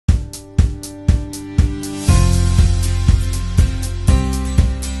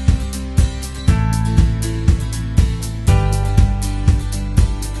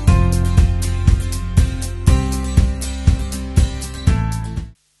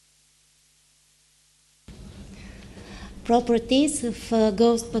Properties of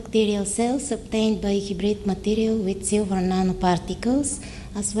ghost bacterial cells obtained by hybrid material with silver nanoparticles,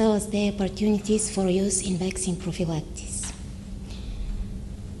 as well as their opportunities for use in vaccine prophylaxis.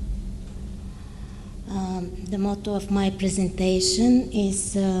 The motto of my presentation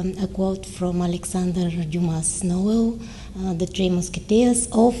is a quote from Alexander Dumas' novel, The Three Musketeers: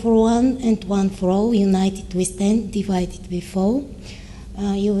 all for one and one for all, united we stand, divided we fall.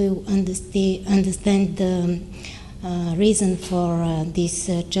 You will understand the reason for this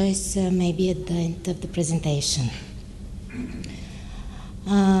choice maybe at the end of the presentation.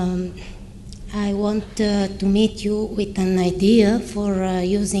 I want to meet you with an idea for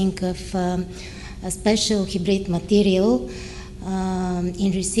using of a special hybrid material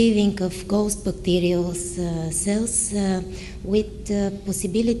in receiving of ghost bacterial cells with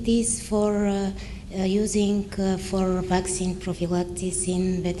possibilities for using for vaccine prophylaxis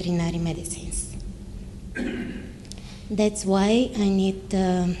in veterinary medicines. That's why I need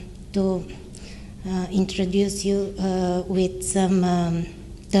to introduce you with some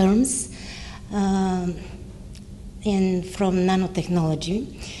terms from nanotechnology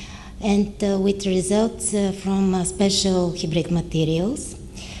and with results from special hybrid materials.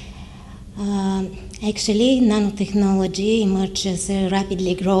 Actually, nanotechnology emerges a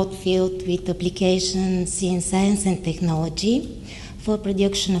rapidly growing field with applications in science and technology for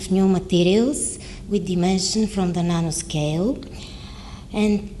production of new materials with dimension from the nanoscale.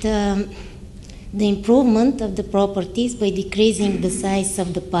 And the improvement of the properties by decreasing the size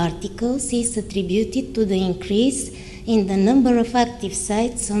of the particles is attributed to the increase in the number of active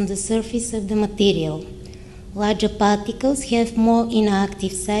sites on the surface of the material. Larger particles have more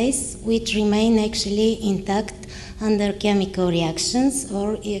inactive sites, which remain actually intact under chemical reactions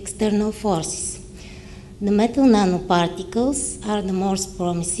or external forces. The metal nanoparticles are the most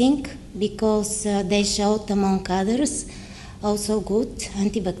promising because they showed, among others, also good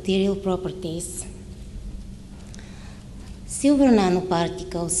antibacterial properties. Silver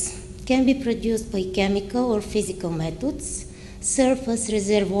nanoparticles can be produced by chemical or physical methods, serve as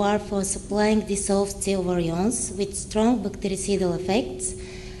reservoir for supplying dissolved silver ions with strong bactericidal effects,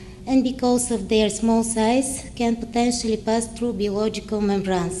 and because of their small size, can potentially pass through biological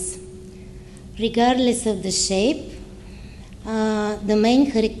membranes. Regardless of the shape, the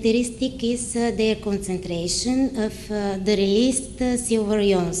main characteristic is their concentration of the released silver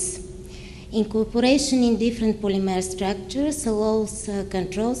ions. Incorporation in different polymer structures allows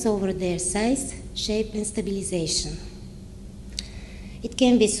controls over their size, shape, and stabilization. It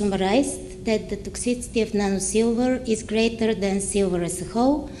can be summarized that the toxicity of nanosilver is greater than silver as a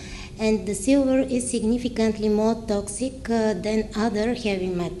whole, and the silver is significantly more toxic than other heavy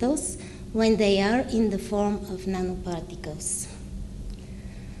metals when they are in the form of nanoparticles.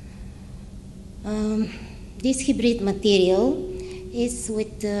 This hybrid material is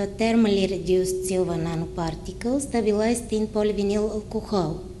with thermally reduced silver nanoparticles stabilized in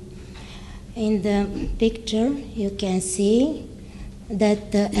polyvinyl-alcohol. In the picture, you can see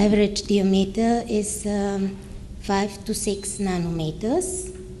that the average diameter is 5 to 6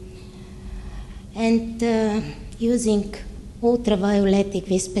 nanometers. And using ultraviolet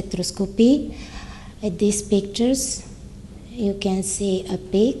spectroscopy, at these pictures, you can see a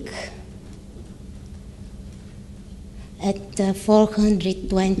peak at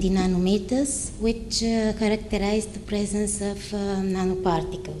 420 nanometers, which characterize the presence of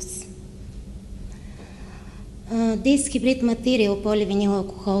nanoparticles. This hybrid material,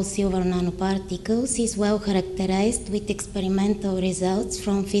 polyvinyl-alcohol silver nanoparticles, is well characterized with experimental results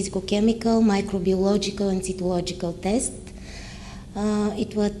from physico-chemical, microbiological, and cytological tests.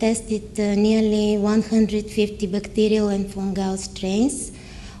 It was tested nearly 150 bacterial and fungal strains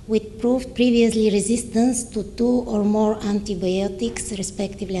with proved previously resistance to 2 or more antibiotics,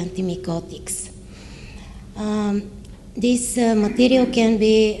 respectively antimycotics. This material can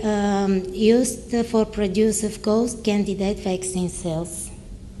be used for produce of ghost candidate vaccine cells.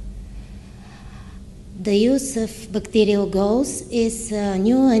 The use of bacterial ghosts is a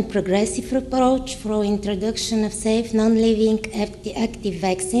new and progressive approach for introduction of safe, non-living active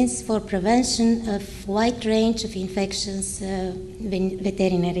vaccines for prevention of a wide range of infectious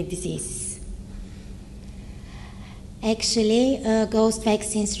veterinary diseases. Actually, ghost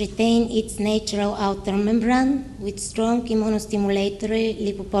vaccines retain its natural outer membrane with strong immunostimulatory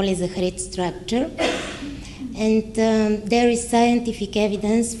lipopolysaccharide structure. And there is scientific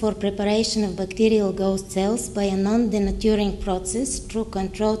evidence for preparation of bacterial ghost cells by a non-denaturing process through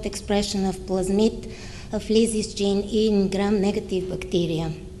controlled expression of plasmid of lysis gene E in gram-negative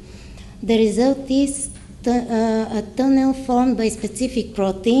bacteria. The result is a tunnel formed by specific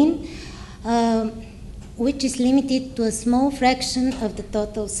protein which is limited to a small fraction of the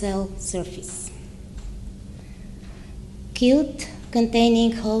total cell surface. Killed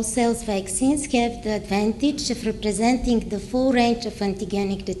containing whole cells vaccines have the advantage of representing the full range of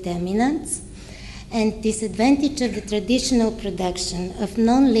antigenic determinants and disadvantage of the traditional production of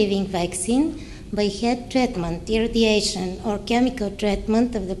non-living vaccine by head treatment, irradiation, or chemical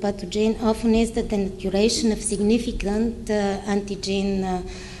treatment of the pathogen often is the denaturation of significant antigen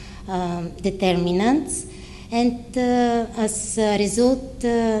determinants, and as a result,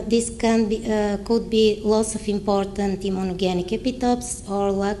 this could be loss of important immunogenic epitopes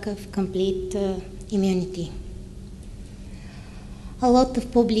or lack of complete immunity. A lot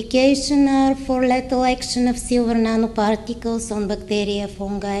of publications are for lethal action of silver nanoparticles on bacteria,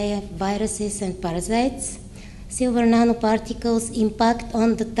 fungi, viruses, and parasites. Silver nanoparticles impact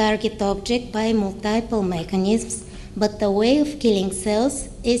on the target object by multiple mechanisms, but the way of killing cells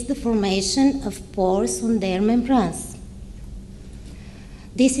is the formation of pores on their membranes.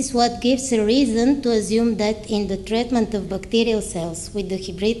 This is what gives a reason to assume that in the treatment of bacterial cells with the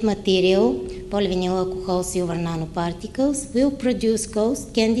hybrid material, polyvinyl-alcohol silver nanoparticles will produce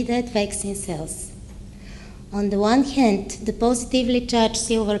ghost candidate vaccine cells. On the one hand, the positively charged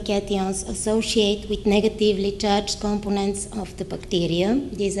silver cations associate with negatively charged components of the bacteria.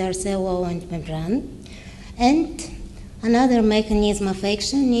 These are cell wall and membrane. And another mechanism of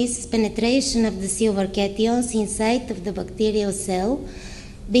action is penetration of the silver cations inside of the bacterial cell,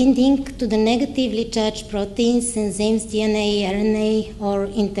 binding to the negatively charged proteins, enzymes, DNA, RNA, or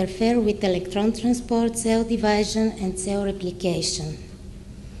interfere with electron transport, cell division, and cell replication.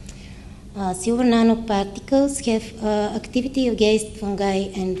 Silver nanoparticles have activity against fungi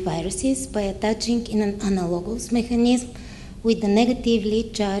and viruses by attaching in an analogous mechanism with the negatively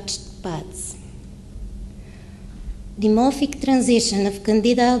charged pads. The morphic transition of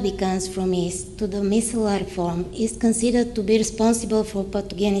Candida albicans from yeast to the micellar form is considered to be responsible for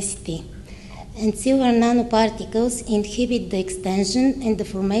pathogenicity, and silver nanoparticles inhibit the extension and the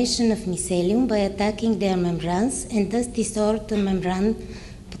formation of mycelium by attacking their membranes and thus distort the membrane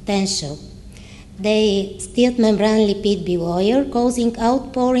potential. They stimulate membrane lipid bilayer, causing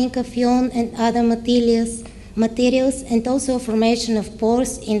outpouring of ion and other materials and also formation of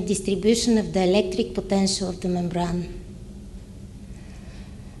pores in distribution of the electric potential of the membrane.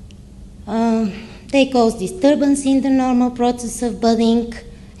 They cause disturbance in the normal process of budding,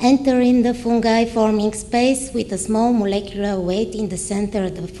 enter in the fungi forming space with a small molecular weight in the center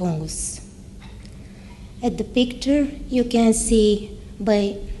of the fungus. At the picture, you can see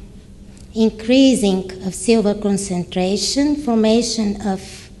by increasing of silver concentration, formation of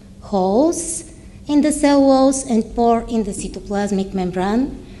holes in the cell walls and pore in the cytoplasmic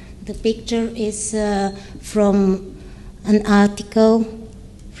membrane. The picture is from an article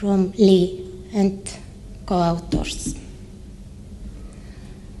from Lee and co-authors.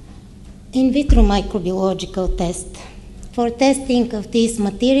 In vitro microbiological test. For testing of this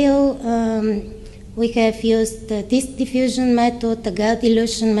material, we have used the disk diffusion method, the gut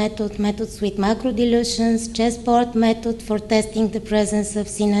dilution method, methods with macro dilutions, chessboard method for testing the presence of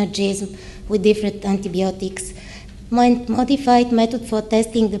synergism with different antibiotics, modified method for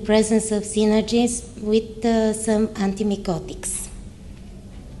testing the presence of synergies with some antimycotics.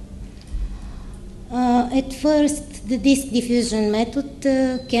 At first, the disk diffusion method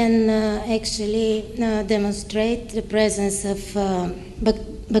can actually demonstrate the presence of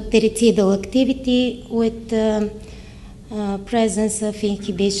bactericidal activity with presence of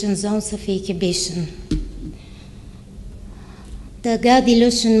inhibition, zones of inhibition. The gut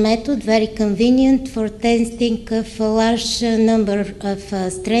dilution method, very convenient for testing of a large number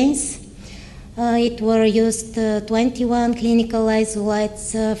of strains. It were used 21 clinical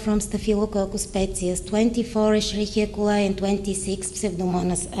isolates from Staphylococcus species, 24 Escherichia coli, and 26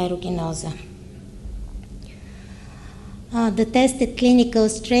 Pseudomonas aeruginosa. The tested clinical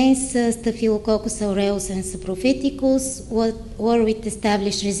strains, Staphylococcus aureus and saprophyticus, were with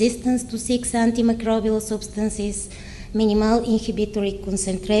established resistance to 6 antimicrobial substances. Minimal inhibitory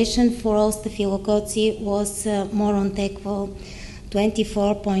concentration for all staphylococci was more on equal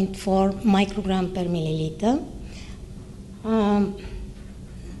 24.4 microgram per milliliter.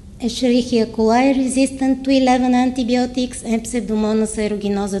 Escherichia coli resistant to 11 antibiotics and Pseudomonas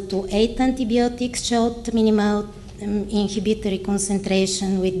aeruginosa to 8 antibiotics showed minimal inhibitory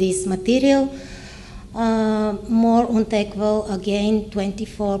concentration with this material, more on equal again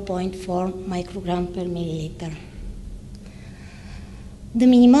 24.4 microgram per milliliter. The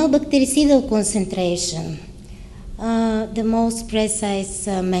minimal bactericidal concentration, the most precise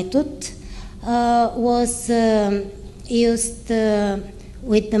method, was used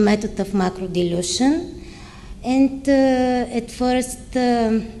with the method of macro dilution, And at first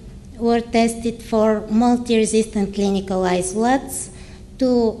were tested for multi-resistant clinical isolates,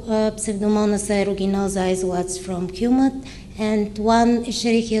 2 Pseudomonas aeruginosa isolates from human, and 1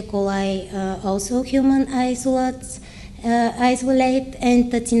 Escherichia coli also human isolates, isolate,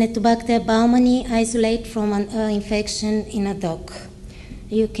 and Acinetobacter baumannii isolate from an infection in a dog.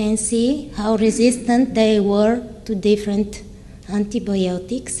 You can see how resistant they were to different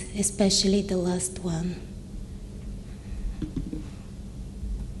antibiotics, especially the last one.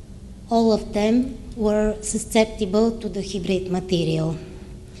 All of them were susceptible to the hybrid material.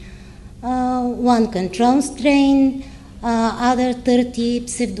 1 control strain, other 30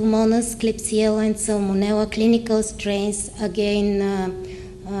 Pseudomonas, Klebsiella, and Salmonella clinical strains, again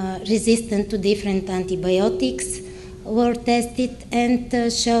resistant to different antibiotics, were tested and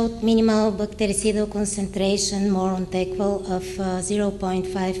showed minimal bactericidal concentration, more on TECVL, of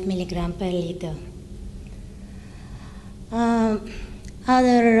 0.5 milligram per liter.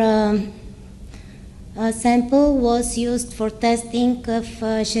 Other sample was used for testing of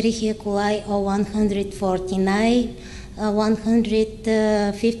Escherichia coli O149,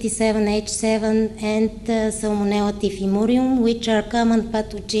 157H7, and Salmonella Typhimurium, which are common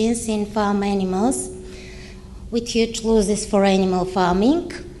pathogens in farm animals with huge losses for animal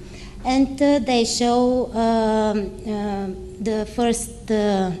farming. And they show the first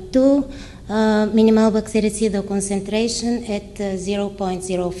 2 minimal bactericidal concentration at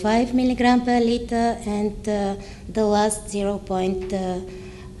 0.05 milligram per liter, and the last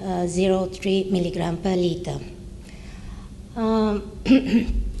 0.03 milligram per liter.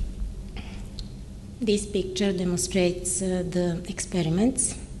 This picture demonstrates the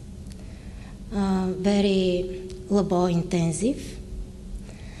experiments, very labo intensive.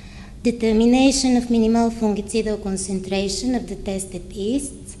 Determination of minimal fungicidal concentration of the tested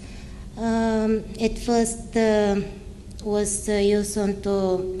yeasts. At first was used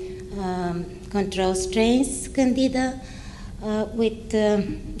onto control strains Candida with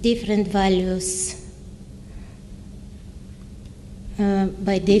different values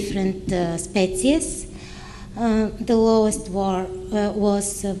by different species. The lowest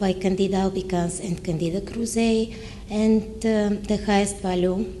was by Candida albicans and Candida krusei, and the highest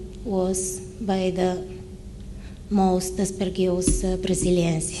value was by the most Aspergillus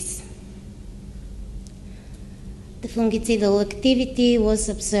brasiliensis. The fungicidal activity was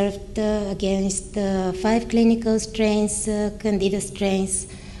observed against 5 clinical strains, Candida strains,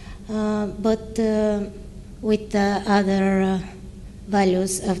 but with other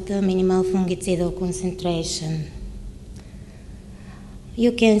values of the minimal fungicidal concentration.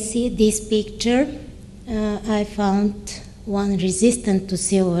 You can see this picture. I found 1 resistant to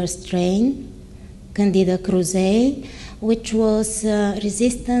silver strain, Candida krusei, which was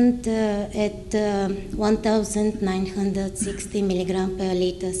resistant at 1,960 milligram per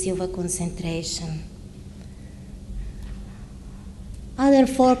liter silver concentration. Other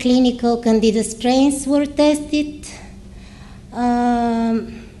 4 clinical Candida strains were tested,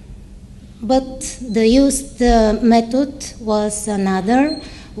 but the used method was another,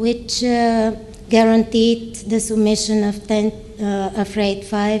 which guaranteed the submission of 10 afraid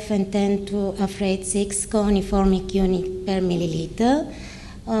 5 and 10 to afraid 6 co-uniformic unit per milliliter,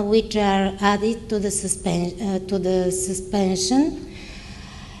 which are added to the suspension.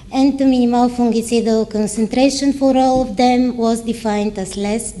 And the minimal fungicidal concentration for all of them was defined as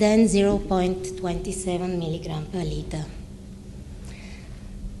less than 0.27 milligram per liter.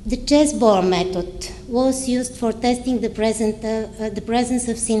 The chessboard method was used for testing the presence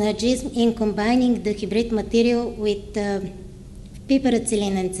of synergism in combining the hybrid material with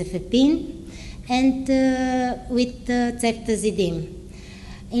piperacillin and cefepime and with ceftazidime.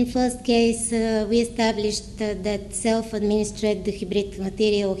 In first case, we established that self-administered hybrid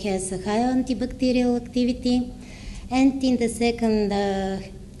material has a high antibacterial activity, and in the second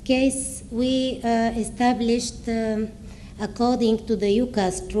case, we established, according to the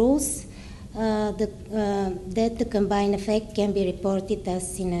UCAST rules, that the combined effect can be reported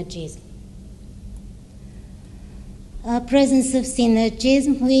as synergism. Presence of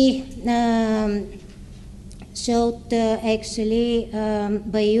synergism we showed actually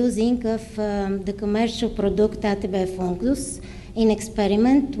by using of the commercial product ATB fungus in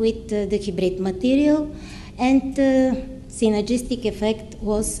experiment with the hybrid material, and synergistic effect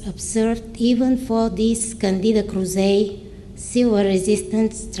was observed even for this Candida krusei silver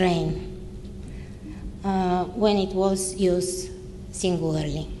resistant strain when it was used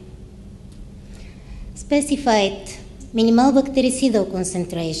singularly. Specified minimal bactericidal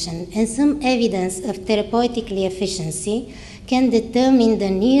concentration and some evidence of therapeutically efficiency can determine the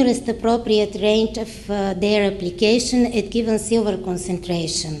nearest appropriate range of their application at given silver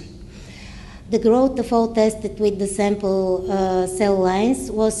concentration. The growth of all tested with the sample cell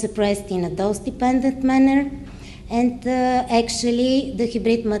lines was suppressed in a dose-dependent manner, and actually the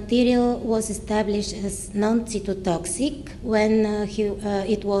hybrid material was established as non-cytotoxic when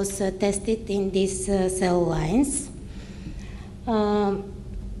it was tested in these cell lines.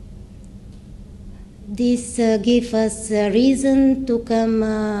 This gives us a reason to come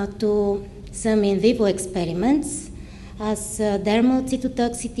to some in vivo experiments as dermal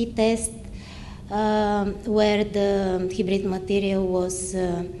cytotoxicity test, where the hybrid material was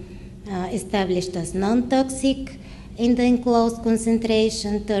established as non-toxic in the enclosed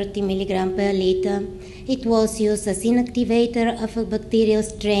concentration 30 milligram per liter. It was used as inactivator of a bacterial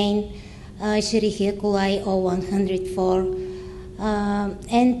strain, Escherichia coli O104,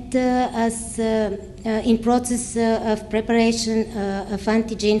 and as in process of preparation of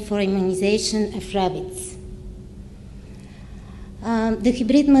antigen for immunization of rabbits. The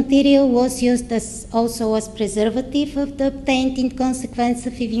hybrid material was used also as preservative of the obtained in consequence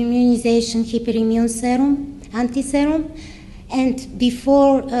of immunization hyperimmune serum, antiserum, and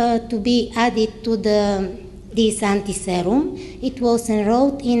before to be added to this antiserum, it was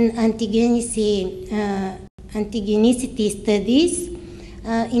enrolled in antigenicity studies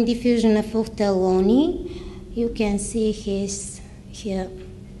in diffusion of Uftaloni. You can see here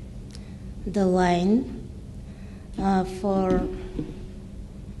the line for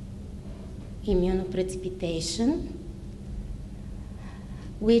immunoprecipitation,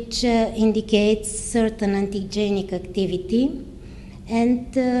 which indicates certain antigenic activity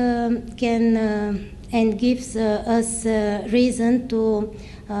and and gives us reason to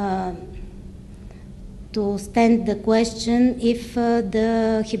stand the question if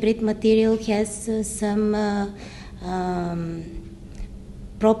the hybrid material has some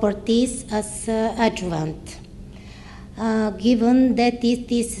properties as adjuvant. Given that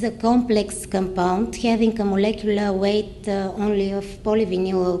it is a complex compound having a molecular weight only of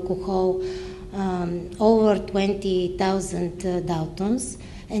polyvinyl-alcohol over 20,000 Daltons,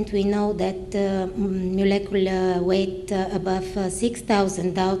 and we know that molecular weight above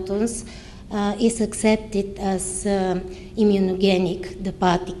 6,000 Daltons is accepted as immunogenic, the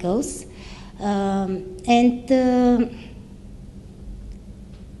particles,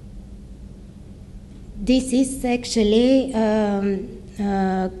 this is actually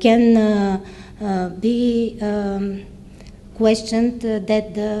can be questioned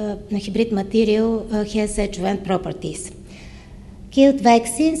that the hybrid material has adjuvant properties. Killed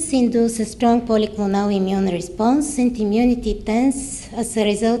vaccines induce a strong polyclonal immune response, and immunity tends as a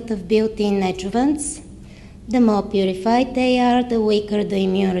result of built-in adjuvants. The more purified they are, the weaker the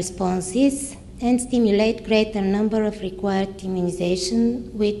immune response is, and stimulate greater number of required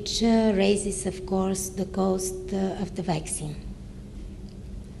immunization, which raises, of course, the cost of the vaccine.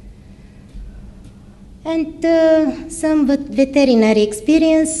 And some veterinary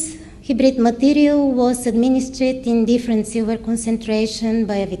experience. Hybrid material was administered in different silver concentration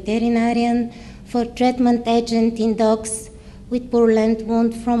by a veterinarian for treatment agent in dogs with purulent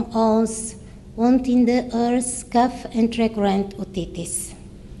wound from owls, wound in the ears, cough, and recurrent otitis.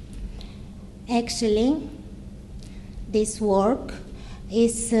 Actually, this work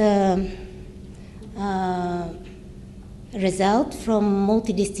is a result from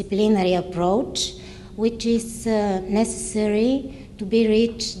multidisciplinary approach, which is necessary to be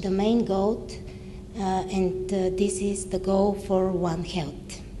reached the main goal, and this is the goal for One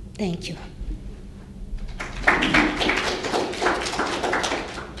Health. Thank you.